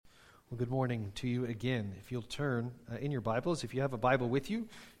Well, good morning to you again. If you'll turn in your Bibles, if you have a Bible with you,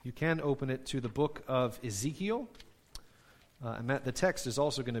 you can open it to the book of Ezekiel. And the text is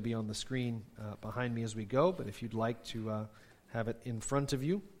also going to be on the screen behind me as we go, but if you'd like to have it in front of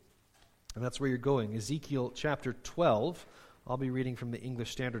you, and that's where you're going. Ezekiel chapter 12. I'll be reading from the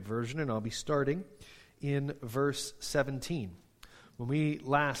English Standard Version, and I'll be starting in verse 17. When we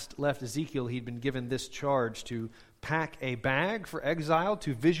last left Ezekiel, he'd been given this charge to pack a bag for exile,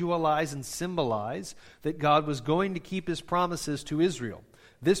 to visualize and symbolize that God was going to keep his promises to Israel.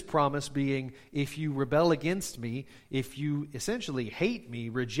 This promise being, if you rebel against me, if you essentially hate me,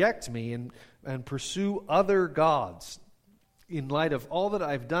 reject me, and pursue other gods, in light of all that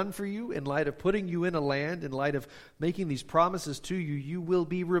I've done for you, in light of putting you in a land, in light of making these promises to you, you will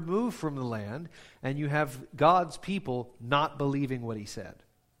be removed from the land, and you have God's people not believing what he said.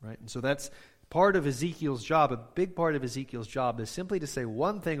 Right? And so that's part of Ezekiel's job. A big part of Ezekiel's job is simply to say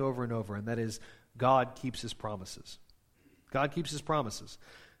one thing over and over, and that is, God keeps his promises. God keeps his promises.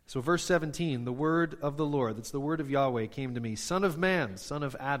 So verse 17, the word of the Lord, that's the word of Yahweh, came to me. Son of man, son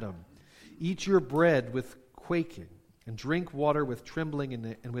of Adam, eat your bread with quaking, and drink water with trembling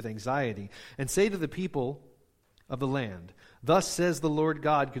and with anxiety, and say to the people of the land, thus says the Lord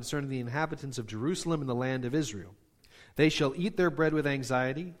God concerning the inhabitants of Jerusalem and the land of Israel. They shall eat their bread with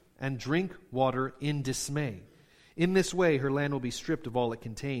anxiety, and drink water in dismay. In this way her land will be stripped of all it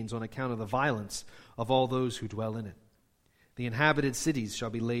contains on account of the violence of all those who dwell in it. The inhabited cities shall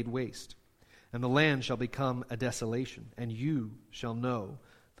be laid waste, and the land shall become a desolation, and you shall know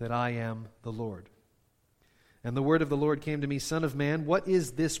that I am the Lord. And the word of the Lord came to me, Son of man, what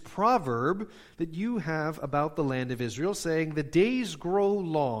is this proverb that you have about the land of Israel, saying, the days grow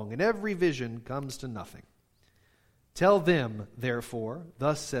long, and every vision comes to nothing? Tell them, therefore,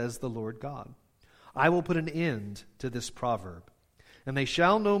 thus says the Lord God, I will put an end to this proverb, and they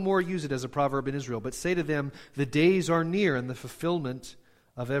shall no more use it as a proverb in Israel, but say to them, the days are near, and the fulfillment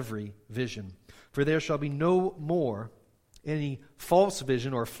of every vision. For there shall be no more any false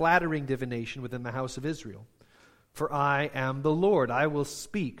vision or flattering divination within the house of Israel. For I am the Lord. I will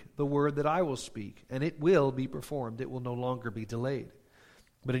speak the word that I will speak, and it will be performed. It will no longer be delayed.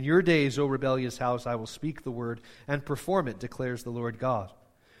 But in your days, O rebellious house, I will speak the word and perform it, declares the Lord God.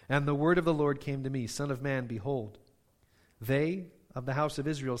 And the word of the Lord came to me, Son of man, behold, they of the house of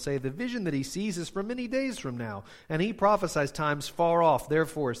Israel say, the vision that he sees is for many days from now, and he prophesies times far off.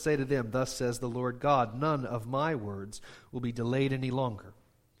 Therefore say to them, thus says the Lord God, none of my words will be delayed any longer.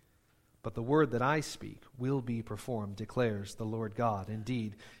 But the word that I speak will be performed, declares the Lord God.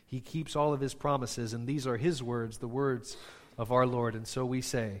 Indeed, he keeps all of his promises, and these are his words, the words of our Lord. And so we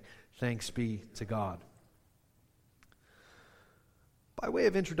say, thanks be to God. By way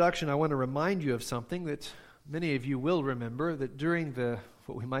of introduction, I want to remind you of something that many of you will remember, that during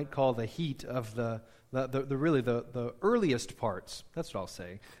what we might call the heat of the earliest parts, that's what I'll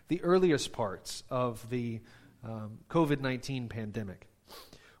say, the earliest parts of the COVID-19 pandemic,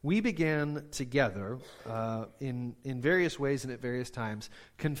 we began together in various ways and at various times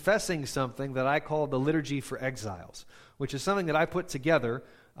confessing something that I call the Liturgy for Exiles, which is something that I put together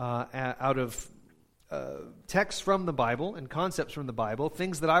out of texts from the Bible and concepts from the Bible,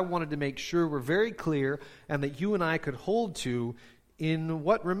 things that I wanted to make sure were very clear and that you and I could hold to in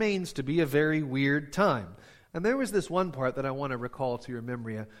what remains to be a very weird time. And there was this one part that I want to recall to your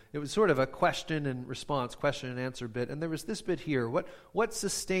memory. It was sort of a question and response, question and answer bit. And there was this bit here. What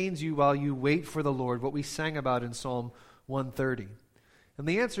sustains you while you wait for the Lord? What we sang about in Psalm 130. And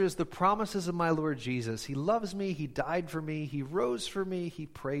the answer is the promises of my Lord Jesus. He loves me. He died for me. He rose for me. He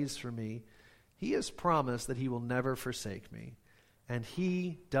prays for me. He has promised that he will never forsake me. And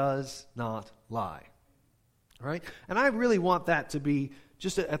he does not lie. All right? And I really want that to be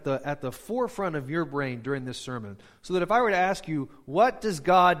just at the forefront of your brain during this sermon, so that if I were to ask you, what does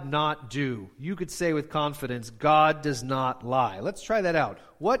God not do? You could say with confidence, God does not lie. Let's try that out.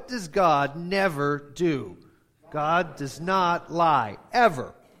 What does God never do? God does not lie,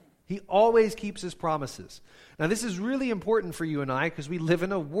 ever. He always keeps his promises. Now this is really important for you and I, because we live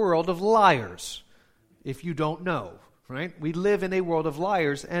in a world of liars, if you don't know, right? We live in a world of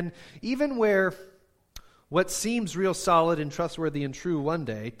liars, and even where what seems real solid and trustworthy and true one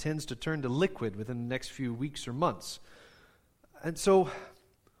day tends to turn to liquid within the next few weeks or months. And so,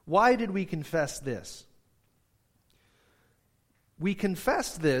 why did we confess this? We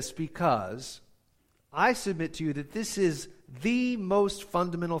confess this because I submit to you that this is the most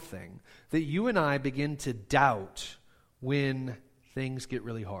fundamental thing that you and I begin to doubt when things get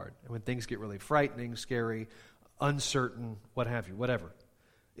really hard, and when things get really frightening, scary, uncertain, what have you, whatever.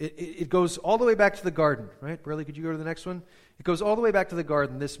 It goes all the way back to the garden, right? Burley, could you go to the next one? It goes all the way back to the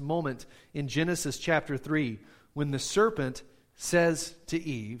garden, this moment in Genesis chapter 3, when the serpent says to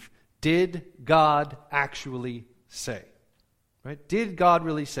Eve, did God actually say? Right? Did God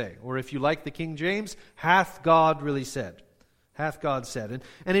really say? Or if you like the King James, hath God really said? Hath God said?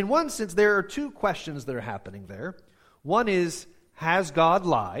 And in one sense, there are two questions that are happening there. One is, has God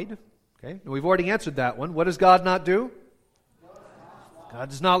lied? Okay, and we've already answered that one. What does God not do? God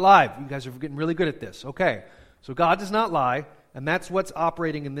does not lie. You guys are getting really good at this. Okay, so God does not lie, and that's what's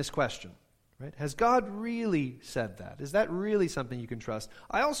operating in this question. Right? Has God really said that? Is that really something you can trust?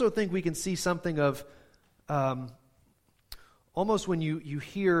 I also think we can see something of almost when you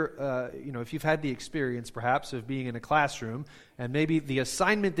hear, if you've had the experience perhaps of being in a classroom and maybe the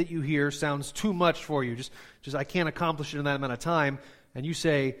assignment that you hear sounds too much for you, just I can't accomplish it in that amount of time, and you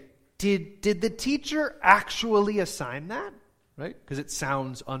say, did the teacher actually assign that? Right? Because it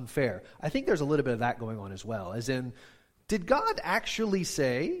sounds unfair. I think there's a little bit of that going on as well, as in, did God actually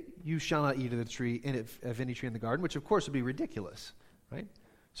say, you shall not eat of the tree, of any tree in the garden, which of course would be ridiculous, right?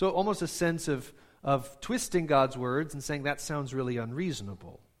 So almost a sense of twisting God's words and saying that sounds really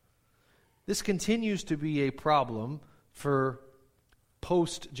unreasonable. This continues to be a problem for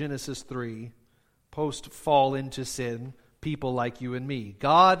post-Genesis 3, post-fall into sin, people like you and me.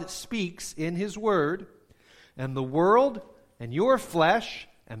 God speaks in His Word, and the world and your flesh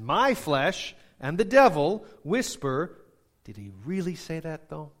and my flesh and the devil whisper, did he really say that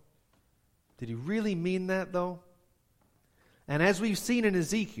though? Did he really mean that though? And as we've seen in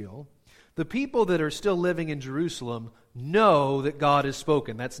Ezekiel, the people that are still living in Jerusalem know that God has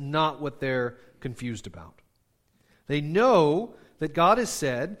spoken. That's not what they're confused about. They know that God has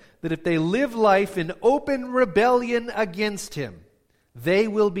said that if they live life in open rebellion against Him, they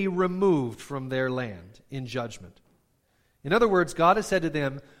will be removed from their land in judgment. In other words, God has said to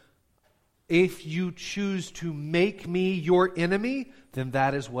them, if you choose to make me your enemy, then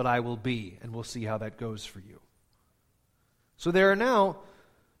that is what I will be, and we'll see how that goes for you. So there are now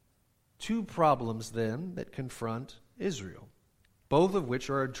two problems then that confront Israel, both of which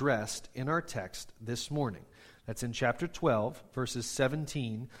are addressed in our text this morning. That's in chapter 12, verses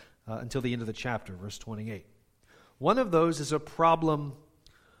 17 until the end of the chapter, verse 28. One of those is a problem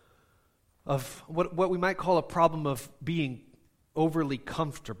of what we might call a problem of being overly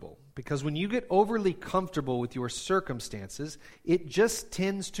comfortable. Because when you get overly comfortable with your circumstances, it just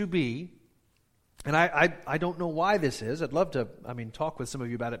tends to be, and I don't know why this is. I'd love to, talk with some of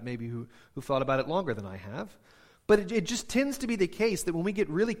you about it maybe who thought about it longer than I have. But it just tends to be the case that when we get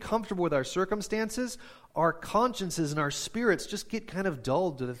really comfortable with our circumstances, our consciences and our spirits just get kind of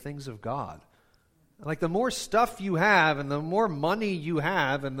dulled to the things of God. Like the more stuff you have and the more money you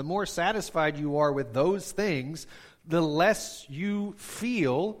have and the more satisfied you are with those things, the less you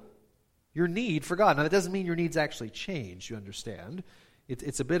feel your need for God. Now, that doesn't mean your needs actually change, you understand.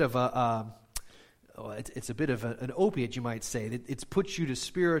 It's a bit of an opiate, you might say. It's put you to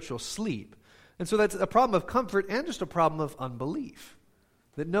spiritual sleep. And so that's a problem of comfort and just a problem of unbelief.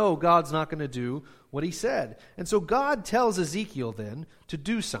 That no, God's not going to do what He said. And so God tells Ezekiel then to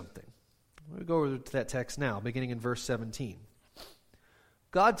do something. We'll go over to that text now, beginning in verse 17.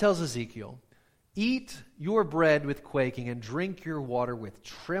 God tells Ezekiel, eat your bread with quaking and drink your water with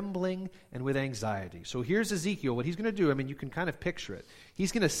trembling and with anxiety. So here's Ezekiel. What he's going to do, you can kind of picture it.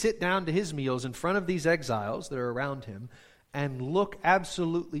 He's going to sit down to his meals in front of these exiles that are around him and look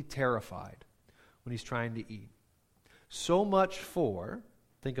absolutely terrified when he's trying to eat. So much for,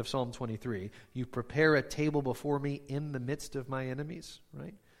 think of Psalm 23, you prepare a table before me in the midst of my enemies,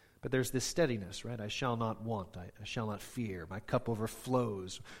 right? But there's this steadiness, right? I shall not want, I shall not fear. My cup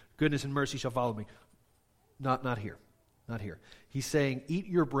overflows. Goodness and mercy shall follow me. Not here. Not here. He's saying, eat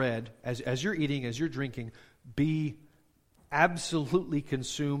your bread, as you're eating, as you're drinking, be absolutely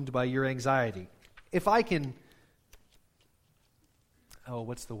consumed by your anxiety. If I can,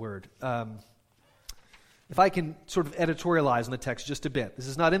 what's the word? If I can sort of editorialize on the text just a bit. This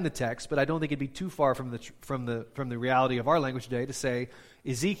is not in the text, but I don't think it'd be too far from the reality of our language today to say,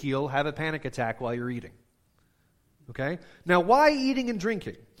 Ezekiel, have a panic attack while you're eating. Okay? Now, why eating and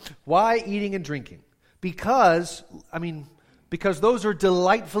drinking? Why eating and drinking? Because those are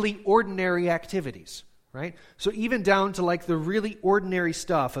delightfully ordinary activities, right? So even down to like the really ordinary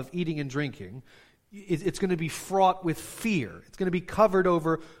stuff of eating and drinking, it's going to be fraught with fear. It's going to be covered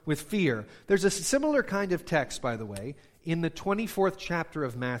over with fear. There's a similar kind of text, by the way, in the 24th chapter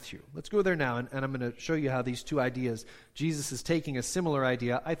of Matthew. Let's go there now, and I'm going to show you how these two ideas, Jesus is taking a similar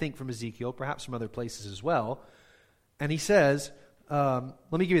idea, I think from Ezekiel, perhaps from other places as well. And he says,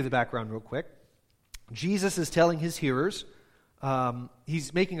 let me give you the background real quick. Jesus is telling his hearers,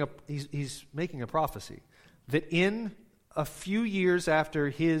 he's making a prophecy that in a few years after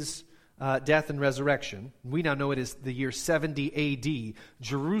his death and resurrection, we now know it is the year 70 A.D.,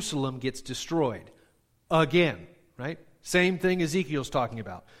 Jerusalem gets destroyed again, right? Same thing Ezekiel's talking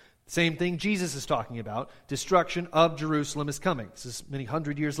about. Same thing Jesus is talking about. Destruction of Jerusalem is coming. This is many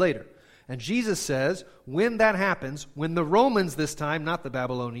hundred years later. And Jesus says, when that happens, when the Romans this time, not the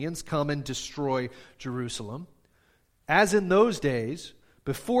Babylonians, come and destroy Jerusalem, as in those days,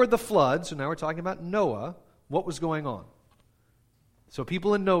 before the flood, so now we're talking about Noah, what was going on? So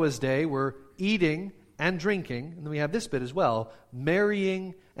people in Noah's day were eating and drinking, and then we have this bit as well,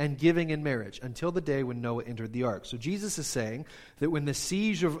 marrying and giving in marriage, until the day when Noah entered the ark. So Jesus is saying that when the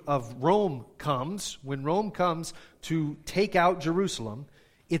siege of Rome comes, when Rome comes to take out Jerusalem,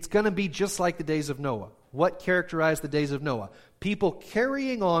 it's going to be just like the days of Noah. What characterized the days of Noah? People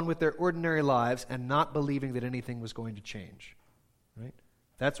carrying on with their ordinary lives and not believing that anything was going to change. Right?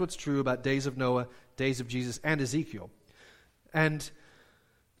 That's what's true about days of Noah, days of Jesus, and Ezekiel. And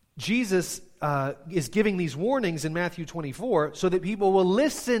Jesus is giving these warnings in Matthew 24 so that people will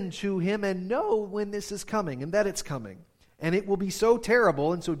listen to him and know when this is coming and that it's coming. And it will be so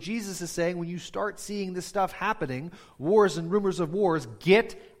terrible. And so Jesus is saying, when you start seeing this stuff happening, wars and rumors of wars,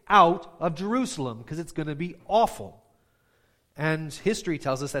 get out of Jerusalem because it's going to be awful. And history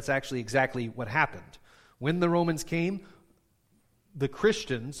tells us that's actually exactly what happened. When the Romans came, the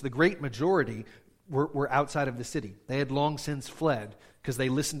Christians, the great majority, were outside of the city. They had long since fled because they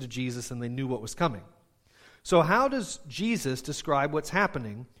listened to Jesus and they knew what was coming. So how does Jesus describe what's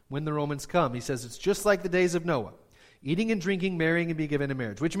happening when the Romans come? He says it's just like the days of Noah. Eating and drinking, marrying and being given in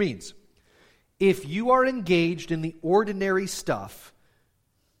marriage. Which means, if you are engaged in the ordinary stuff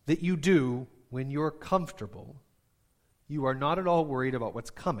that you do when you're comfortable, you are not at all worried about what's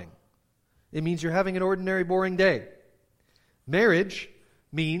coming. It means you're having an ordinary, boring day. Marriage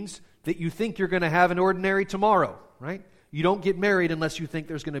means that you think you're going to have an ordinary tomorrow, right? You don't get married unless you think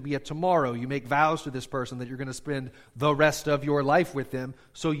there's going to be a tomorrow. You make vows to this person that you're going to spend the rest of your life with them,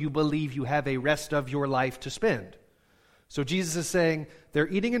 so you believe you have a rest of your life to spend. So Jesus is saying they're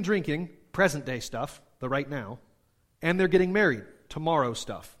eating and drinking, present day stuff, the right now, and they're getting married, tomorrow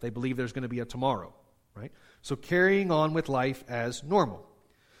stuff. They believe there's going to be a tomorrow, right? So carrying on with life as normal.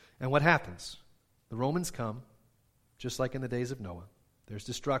 And what happens? The Romans come, just like in the days of Noah. There's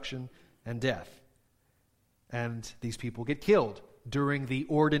destruction and death. And these people get killed during the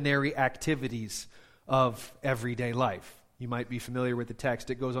ordinary activities of everyday life. You might be familiar with the text.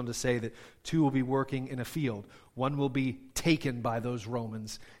 It goes on to say that two will be working in a field. One will be taken by those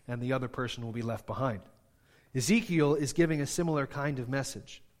Romans, and the other person will be left behind. Ezekiel is giving a similar kind of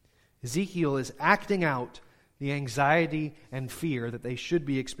message. Ezekiel is acting out the anxiety and fear that they should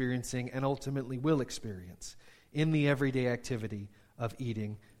be experiencing and ultimately will experience in the everyday activity of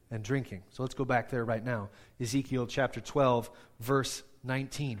eating and drinking. So let's go back there right now. Ezekiel chapter 12, verse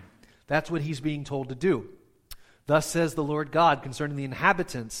 19. That's what he's being told to do. Thus says the Lord God concerning the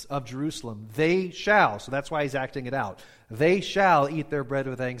inhabitants of Jerusalem, they shall, so that's why he's acting it out, they shall eat their bread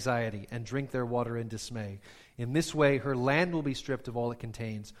with anxiety and drink their water in dismay. In this way her land will be stripped of all it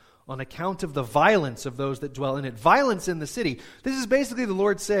contains on account of the violence of those that dwell in it. Violence in the city. This is basically the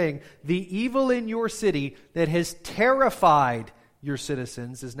Lord saying, the evil in your city that has terrified your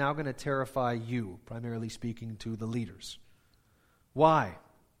citizens is now going to terrify you, primarily speaking to the leaders. Why?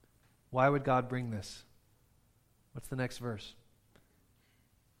 Why would God bring this? What's the next verse?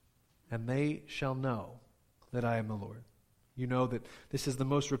 And they shall know that I am the Lord. You know that this is the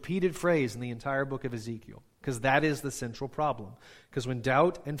most repeated phrase in the entire book of Ezekiel, because that is the central problem. Because when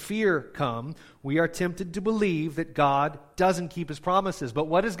doubt and fear come, we are tempted to believe that God doesn't keep his promises. But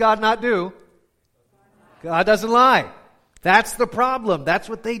what does God not do? God doesn't lie. That's the problem. That's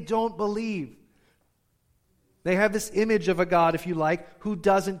what they don't believe. They have this image of a God, if you like, who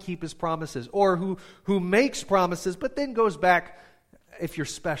doesn't keep his promises, or who makes promises but then goes back if you're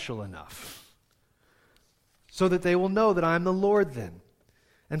special enough, so that they will know that I'm the Lord then.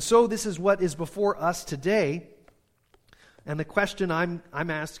 And so this is what is before us today. And the question I'm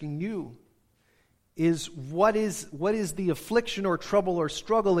asking you is what is the affliction or trouble or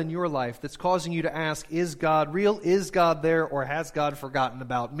struggle in your life that's causing you to ask, is God real? Is God there? Or has God forgotten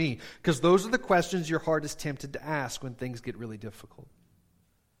about me? Because those are the questions your heart is tempted to ask when things get really difficult.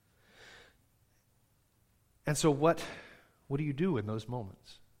 And so what do you do in those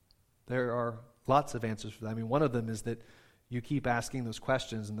moments? There are lots of answers for that. I mean, one of them is that you keep asking those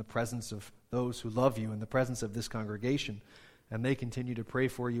questions in the presence of those who love you, in the presence of this congregation. and they continue to pray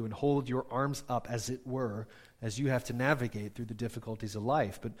for you and hold your arms up, as it were, as you have to navigate through the difficulties of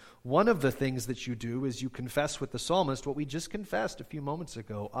life. But one of the things that you do is you confess with the psalmist what we just confessed a few moments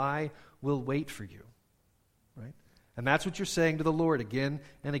ago: I will wait for you. Right? And that's what you're saying to the Lord again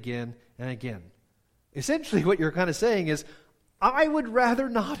and again and again. Essentially what you're kind of saying is, I would rather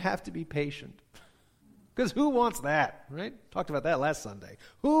not have to be patient. Because who wants that, right? Talked about that last Sunday.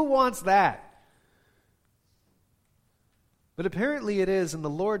 Who wants that? But apparently it is in the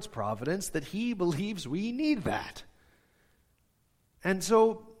Lord's providence that He believes we need that. And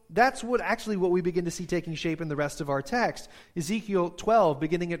so that's what we begin to see taking shape in the rest of our text. Ezekiel 12,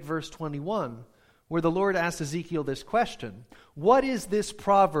 beginning at verse 21, where the Lord asks Ezekiel this question: what is this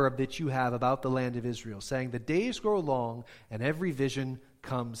proverb that you have about the land of Israel, saying, the days grow long and every vision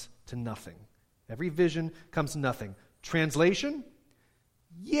comes to nothing? Every vision comes to nothing. Translation?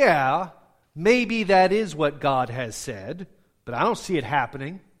 Yeah, maybe that is what God has said, but I don't see it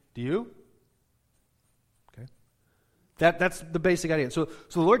happening. Do you? Okay. That's the basic idea. So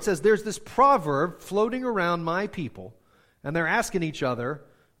the Lord says there's this proverb floating around my people, and they're asking each other,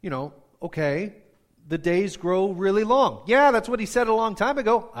 okay, the days grow really long. Yeah, that's what He said a long time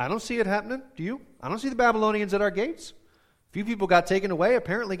ago. I don't see it happening. Do you? I don't see the Babylonians at our gates. A few people got taken away.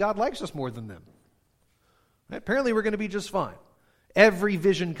 Apparently God likes us more than them. Right? Apparently we're going to be just fine. Every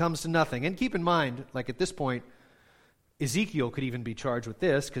vision comes to nothing. And keep in mind, like at this point, Ezekiel could even be charged with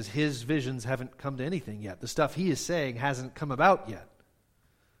this because his visions haven't come to anything yet. The stuff he is saying hasn't come about yet.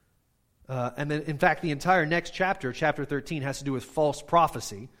 And then, in fact, the entire next chapter, chapter 13, has to do with false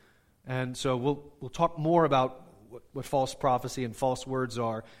prophecy. And so we'll talk more about what false prophecy and false words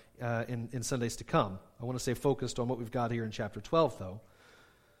are in Sundays to come. I want to stay focused on what we've got here in chapter 12, though.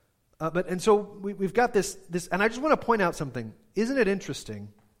 So we've got this, and I just want to point out something. Isn't it interesting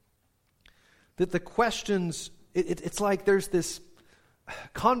that the questions, it's like there's this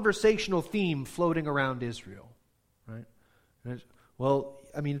conversational theme floating around Israel, right?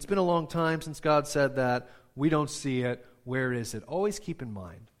 It's been a long time since God said that. We don't see it. Where is it? Always keep in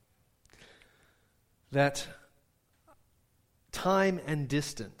mind that time and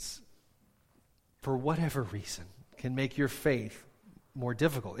distance, for whatever reason, can make your faith more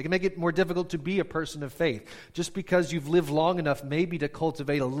difficult. It can make it more difficult to be a person of faith. Just because you've lived long enough maybe to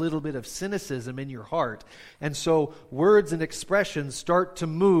cultivate a little bit of cynicism in your heart. And so words and expressions start to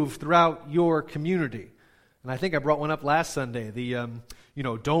move throughout your community. And I think I brought one up last Sunday,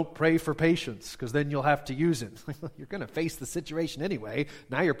 don't pray for patience, because then you'll have to use it. You're going to face the situation anyway.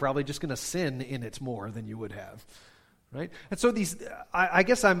 Now you're probably just going to sin in it more than you would have. Right? And so I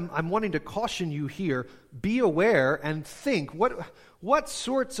guess I'm wanting to caution you here, be aware and think, what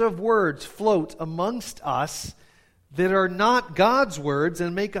sorts of words float amongst us that are not God's words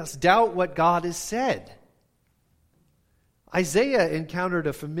and make us doubt what God has said? Isaiah encountered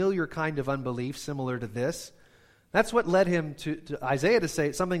a familiar kind of unbelief similar to this. That's what led him to Isaiah to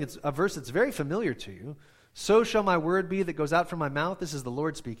say something, a verse that's very familiar to you. So shall my word be that goes out from my mouth. This is the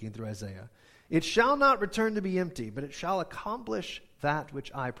Lord speaking through Isaiah. It shall not return to be empty, but it shall accomplish that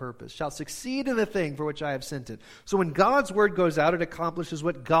which I purpose, shall succeed in the thing for which I have sent it. So when God's word goes out, it accomplishes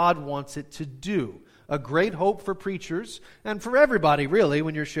what God wants it to do. A great hope for preachers and for everybody, really,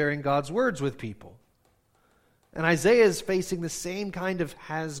 when you're sharing God's words with people. And Isaiah is facing the same kind of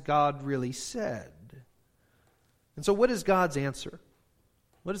has God really said? And so what is God's answer?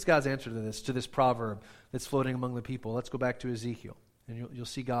 What is God's answer to this proverb that's floating among the people? Let's go back to Ezekiel, and you'll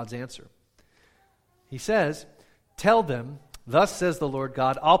see God's answer. He says, tell them, thus says the Lord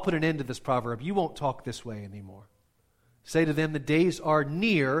God, I'll put an end to this proverb. You won't talk this way anymore. Say to them, the days are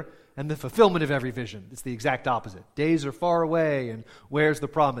near and the fulfillment of every vision. It's the exact opposite. Days are far away, and where's the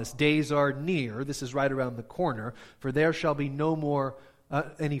promise? Days are near. This is right around the corner. For there shall be no more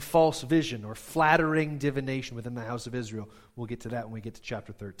any false vision or flattering divination within the house of Israel. We'll get to that when we get to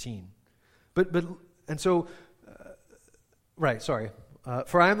chapter 13. For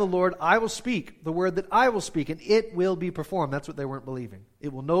I am the Lord, I will speak the word that I will speak, and it will be performed. That's what they weren't believing.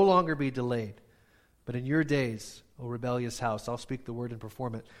 It will no longer be delayed. But in your days, O rebellious house, I'll speak the word and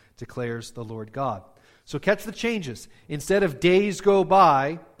perform it, declares the Lord God. So catch the changes. Instead of days go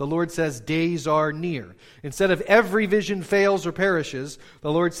by, the Lord says days are near. Instead of every vision fails or perishes,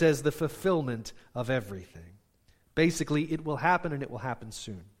 the Lord says the fulfillment of everything. Basically, it will happen, and it will happen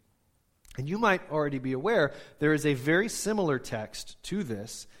soon. And you might already be aware there is a very similar text to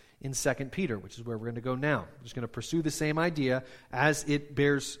this in 2 Peter, which is where we're going to go now. We're just going to pursue the same idea as it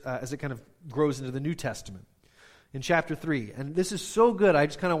kind of grows into the New Testament. In chapter 3, and this is so good, I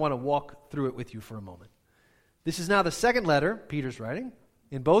just kind of want to walk through it with you for a moment. This is now the second letter Peter's writing.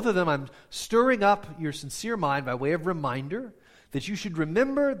 In both of them, I'm stirring up your sincere mind by way of reminder that you should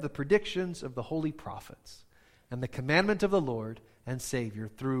remember the predictions of the holy prophets and the commandment of the Lord and Savior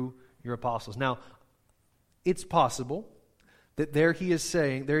through your apostles. Now, it's possible that there he is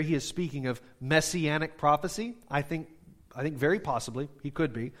speaking of messianic prophecy. I think very possibly he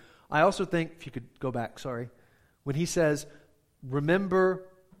could be. I also think, if you could go back, when he says, remember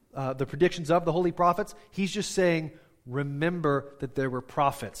the predictions of the holy prophets, he's just saying, remember that there were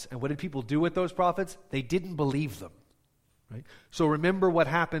prophets. And what did people do with those prophets? They didn't believe them. Right? So remember what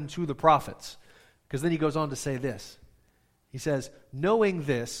happened to the prophets. Because then he goes on to say this. He says, knowing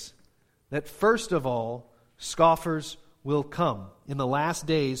this, that first of all, scoffers will come in the last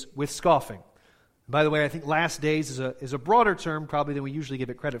days with scoffing. By the way, I think last days is a broader term probably than we usually give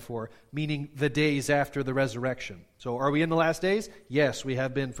it credit for, meaning the days after the resurrection. So are we in the last days? Yes, we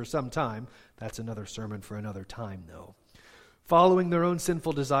have been for some time. That's another sermon for another time, though. Following their own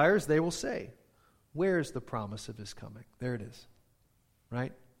sinful desires, they will say, where's the promise of his coming? There it is.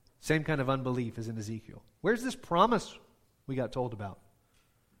 Right? Same kind of unbelief as in Ezekiel. Where's this promise we got told about?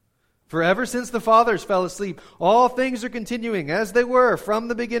 For ever since the fathers fell asleep, all things are continuing as they were from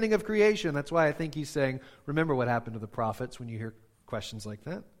the beginning of creation. That's why I think he's saying, remember what happened to the prophets when you hear questions like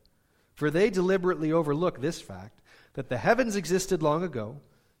that. For they deliberately overlook this fact, that the heavens existed long ago,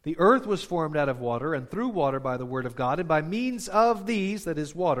 the earth was formed out of water, and through water by the word of God, and by means of these, that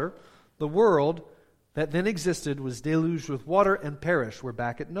is water, the world that then existed was deluged with water and perished. We're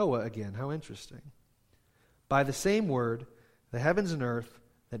back at Noah again. How interesting. By the same word, the heavens and earth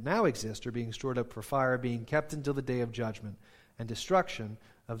that now exist are being stored up for fire, being kept until the day of judgment and destruction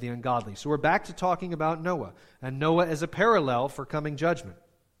of the ungodly. So we're back to talking about Noah, and Noah as a parallel for coming judgment.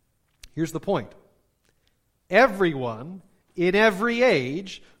 Here's the point. Everyone in every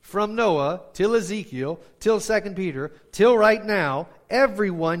age, from Noah till Ezekiel, till 2 Peter, till right now,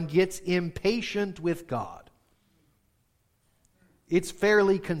 everyone gets impatient with God. It's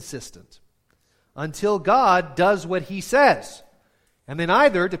fairly consistent. Until God does what he says. And then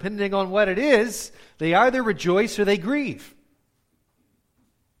either, depending on what it is, they either rejoice or they grieve.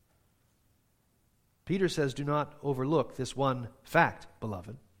 Peter says, do not overlook this one fact,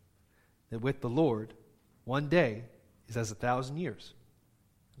 beloved, that with the Lord, one day is as 1,000 years.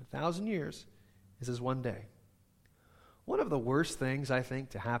 1,000 years is as one day. One of the worst things, I think,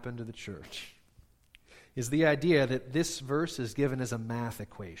 to happen to the church is the idea that this verse is given as a math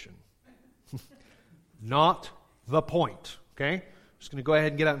equation. Not the point, okay? I'm just going to go ahead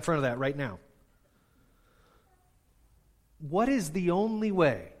and get out in front of that right now. What is the only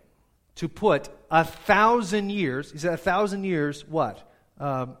way to put 1,000 years, he said 1,000 years, what?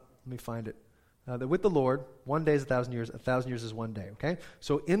 Let me find it. That with the Lord, one day is 1,000 years, 1,000 years is one day, okay?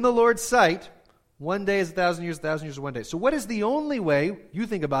 So in the Lord's sight, one day is 1,000 years, 1,000 years is one day. So what is the only way, you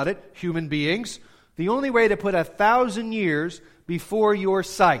think about it, human beings, the only way to put 1,000 years before your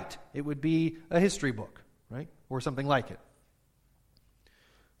sight? It would be a history book, right? Or something like it.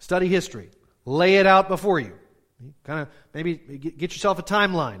 Study history. Lay it out before you. Kind of maybe get yourself a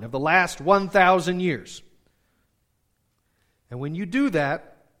timeline of the last 1,000 years. And when you do that,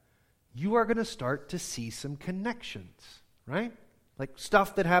 you are going to start to see some connections, right? Like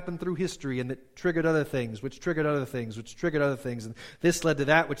stuff that happened through history and that triggered other things, which triggered other things, which triggered other things. And this led to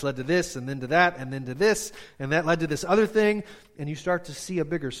that, which led to this, and then to that, and then to this, and that led to this other thing. And you start to see a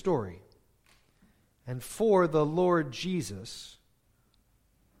bigger story. And for the Lord Jesus,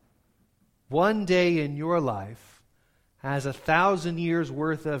 one day in your life has 1,000 years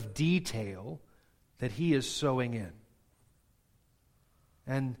worth of detail that he is sowing in.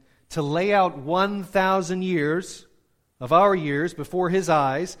 And to lay out 1,000 years of our years before his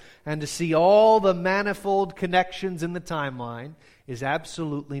eyes and to see all the manifold connections in the timeline is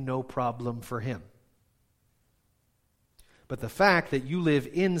absolutely no problem for him. But the fact that you live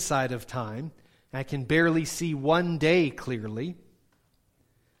inside of time and can barely see one day clearly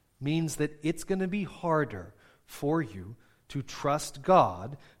means that it's going to be harder for you to trust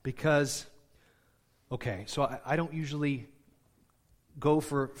God because, okay, so I don't usually go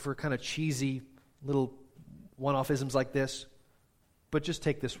for kind of cheesy little one-off-isms like this, but just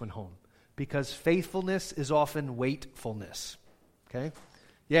take this one home. Because faithfulness is often waitfulness. Okay?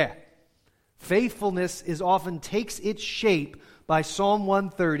 Yeah. Faithfulness is often takes its shape by Psalm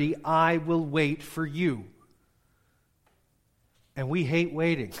 130, I will wait for you. And we hate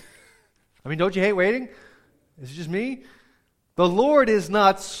waiting. I mean, don't you hate waiting? Is it just me? The Lord is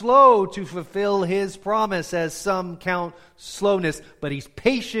not slow to fulfill his promise, as some count slowness, but he's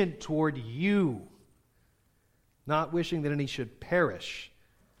patient toward you, not wishing that any should perish,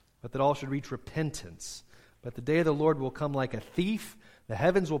 but that all should reach repentance. But the day of the Lord will come like a thief. The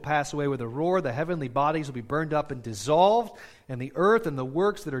heavens will pass away with a roar, the heavenly bodies will be burned up and dissolved, and the earth and the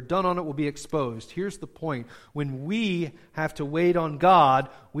works that are done on it will be exposed. Here's the point. When we have to wait on God,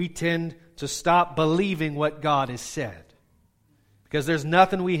 we tend to stop believing what God has said. Because there's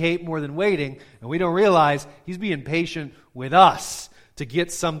nothing we hate more than waiting, and we don't realize He's being patient with us to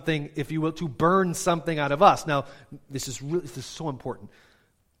get something, if you will, to burn something out of us. Now, this is so important.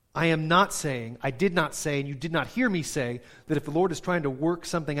 I did not say, and you did not hear me say, that if the Lord is trying to work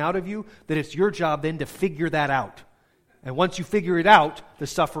something out of you, that it's your job then to figure that out. And once you figure it out, the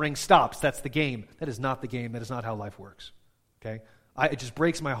suffering stops. That's the game. That is not the game. That is not how life works. Okay? It just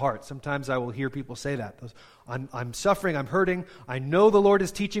breaks my heart. Sometimes I will hear people say that. I'm suffering, I'm hurting, I know the Lord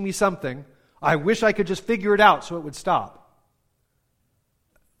is teaching me something. I wish I could just figure it out so it would stop.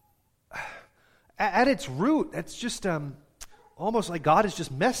 At its root, that's just almost like God is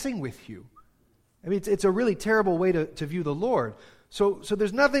just messing with you. I mean, it's a really terrible way to view the Lord. So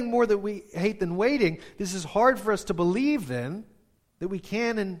there's nothing more that we hate than waiting. This is hard for us to believe then that we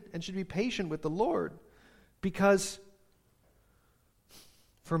can and should be patient with the Lord. Because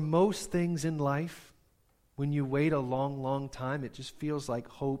for most things in life, when you wait a long, long time, it just feels like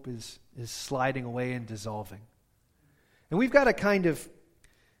hope is sliding away and dissolving. And we've got a kind of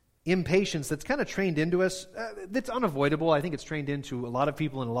impatience that's kind of trained into us. That's unavoidable. I think it's trained into a lot of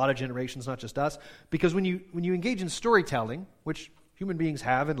people in a lot of generations, not just us. Because when you engage in storytelling, which human beings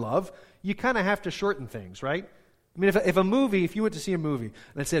have and love, you kind of have to shorten things, right? I mean, if you went to see a movie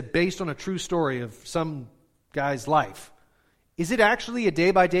and it said based on a true story of some guy's life, is it actually a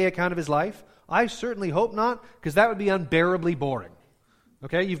day-by-day account of his life? I certainly hope not, because that would be unbearably boring.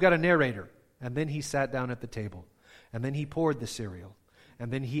 Okay, you've got a narrator, and then he sat down at the table, and then he poured the cereal,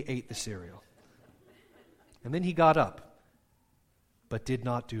 and then he ate the cereal. And then he got up, but did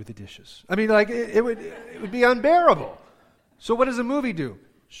not do the dishes. I mean, like, it would be unbearable. So what does a movie do?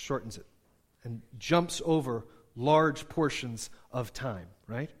 Shortens it and jumps over large portions of time,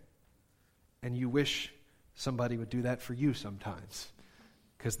 right? And you wish somebody would do that for you sometimes,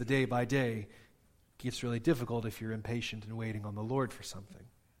 because the day by day gets really difficult if you're impatient and waiting on the Lord for something.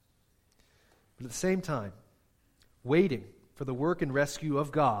 But at the same time, waiting for the work and rescue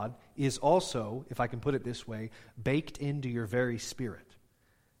of God is also, if I can put it this way, baked into your very spirit.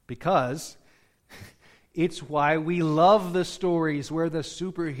 Because it's why we love the stories where the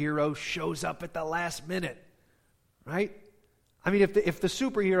superhero shows up at the last minute, right? I mean, if the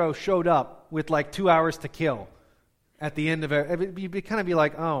superhero showed up with like 2 hours to kill at the end of it, you'd kind of be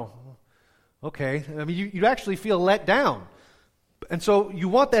like, oh, okay. I mean, you'd actually feel let down. And so you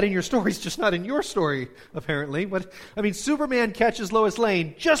want that in your stories, just not in your story, apparently. But I mean, Superman catches Lois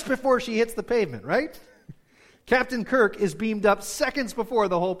Lane just before she hits the pavement, right? Captain Kirk is beamed up seconds before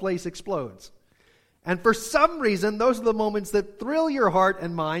the whole place explodes. And for some reason, those are the moments that thrill your heart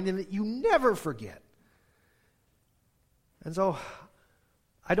and mind and that you never forget. And so,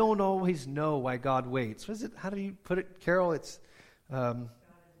 I don't always know why God waits. How do you put it, Carol? It's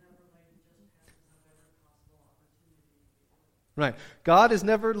right. God is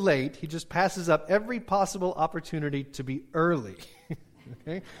never late. He just passes up every possible opportunity to be early.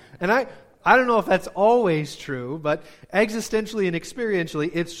 Okay? And I don't know if that's always true, but existentially and experientially,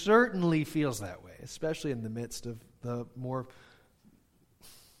 it certainly feels that way, especially in the midst of the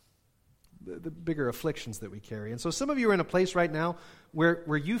bigger afflictions that we carry. And so some of you are in a place right now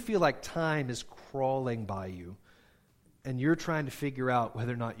where you feel like time is crawling by you, and you're trying to figure out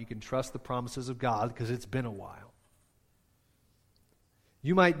whether or not you can trust the promises of God because it's been a while.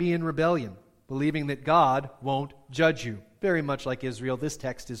 You might be in rebellion, believing that God won't judge you. Very much like Israel, this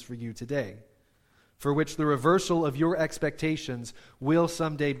text is for you today, for which the reversal of your expectations will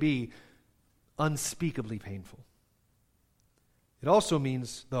someday be unspeakably painful. It also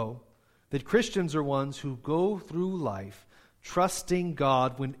means, though, that Christians are ones who go through life trusting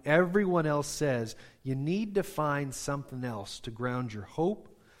God when everyone else says you need to find something else to ground your hope,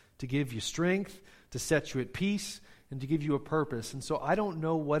 to give you strength, to set you at peace, and to give you a purpose. And so I don't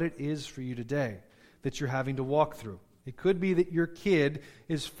know what it is for you today that you're having to walk through. It could be that your kid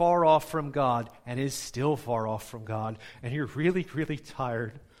is far off from God and is still far off from God, and you're really, really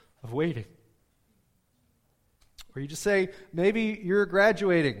tired of waiting. Or you just say, maybe you're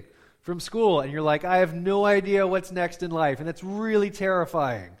graduating from school and you're like, I have no idea what's next in life, and that's really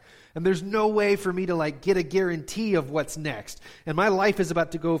terrifying. And there's no way for me to get a guarantee of what's next. And my life is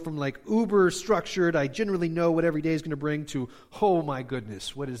about to go from uber structured, I generally know what every day is going to bring, to, oh my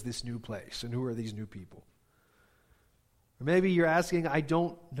goodness, what is this new place? And who are these new people? Or maybe you're asking, I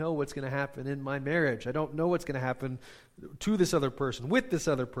don't know what's going to happen in my marriage. I don't know what's going to happen to this other person, with this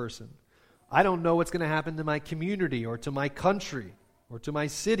other person. I don't know what's going to happen to my community or to my country or to my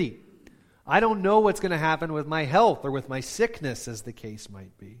city. I don't know what's going to happen with my health or with my sickness, as the case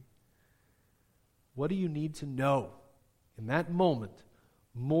might be. What do you need to know in that moment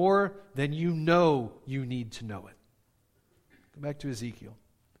more than you know you need to know it? Go back to Ezekiel.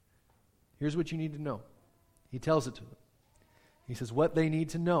 Here's what you need to know. He tells it to them. He says, what they need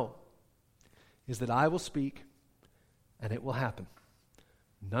to know is that I will speak and it will happen.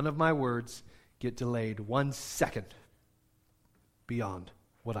 None of my words get delayed 1 second beyond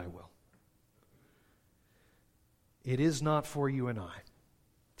what I will. It is not for you and I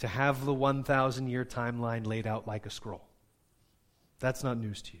to have the 1,000-year timeline laid out like a scroll. That's not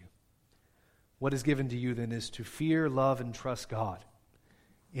news to you. What is given to you then is to fear, love, and trust God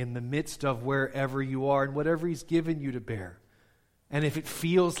in the midst of wherever you are and whatever He's given you to bear. And if it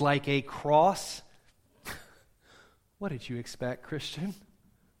feels like a cross, what did you expect, Christian?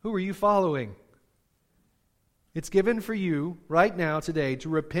 Who are you following? It's given for you right now, today, to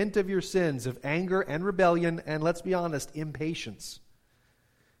repent of your sins of anger and rebellion and, let's be honest, impatience.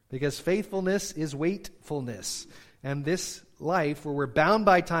 Because faithfulness is waitfulness. And this life, where we're bound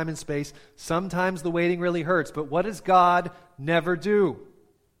by time and space, sometimes the waiting really hurts. But what does God never do?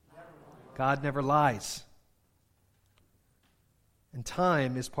 God never lies. And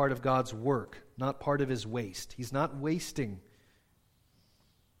time is part of God's work, not part of His waste. He's not wasting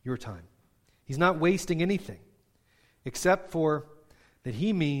your time. He's not wasting anything, except for that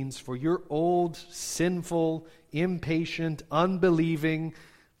He means for your old, sinful, impatient, unbelieving,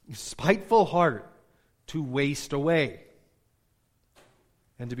 spiteful heart to waste away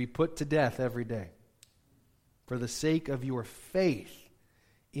and to be put to death every day for the sake of your faith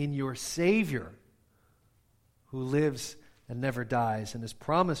in your Savior, who lives and never dies and has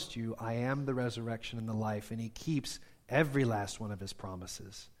promised you, I am the resurrection and the life, and He keeps every last one of His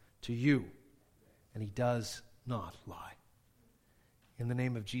promises to you, and He does not lie. In the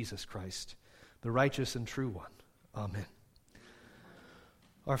name of Jesus Christ, the righteous and true one. Amen.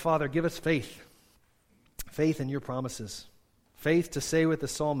 Our Father, give us faith. Faith in your promises. Faith to say with the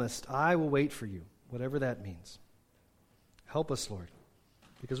psalmist, I will wait for you, whatever that means. Help us, Lord,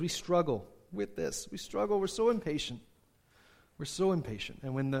 because we struggle with this. We struggle. We're so impatient. We're so impatient.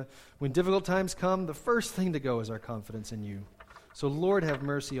 And when difficult times come, the first thing to go is our confidence in you. So, Lord, have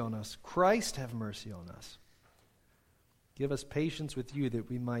mercy on us. Christ, have mercy on us. Give us patience with you that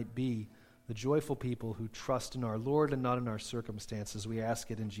we might be the joyful people who trust in our Lord and not in our circumstances. We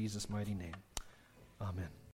ask it in Jesus' mighty name. Amen.